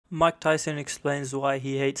Mike Tyson explains why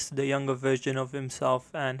he hates the younger version of himself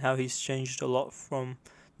and how he's changed a lot from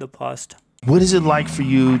the past. What is it like for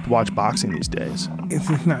you to watch boxing these days? It's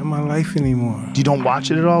just not my life anymore. You don't watch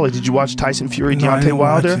it at all? Like, did you watch Tyson Fury, No, I Deontay didn't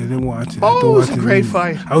Wilder? Watch it. I didn't watch it. Oh, it was a great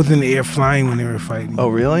fight. I was in the air flying when they were fighting. Oh,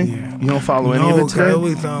 really? Yeah. You don't follow any No, of it 'cause today? I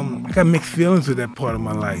always I got mixed feelings with that part of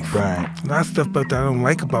my life. Right. A lot of stuff about that I don't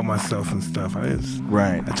like about myself and stuff.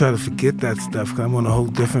 Right. I try to forget that stuff because I'm on a whole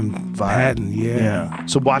different pattern. Yeah.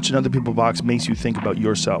 So watching other people box makes you think about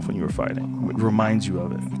yourself when you were fighting. It reminds you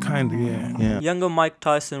of it. Kind of, yeah. Younger Mike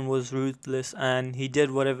Tyson was ruthless and he did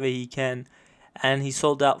whatever he can. And he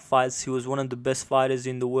sold out fights. He was one of the best fighters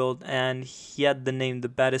in the world. And he had the name the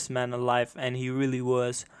baddest man alive. And he really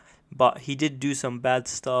was. But he did do some bad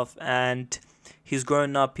stuff. And he's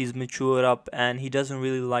grown up. He's matured up. And he doesn't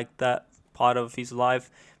really like that part of his life.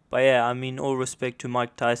 But yeah, I mean, all respect to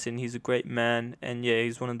Mike Tyson. He's a great man. And yeah,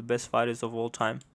 he's one of the best fighters of all time.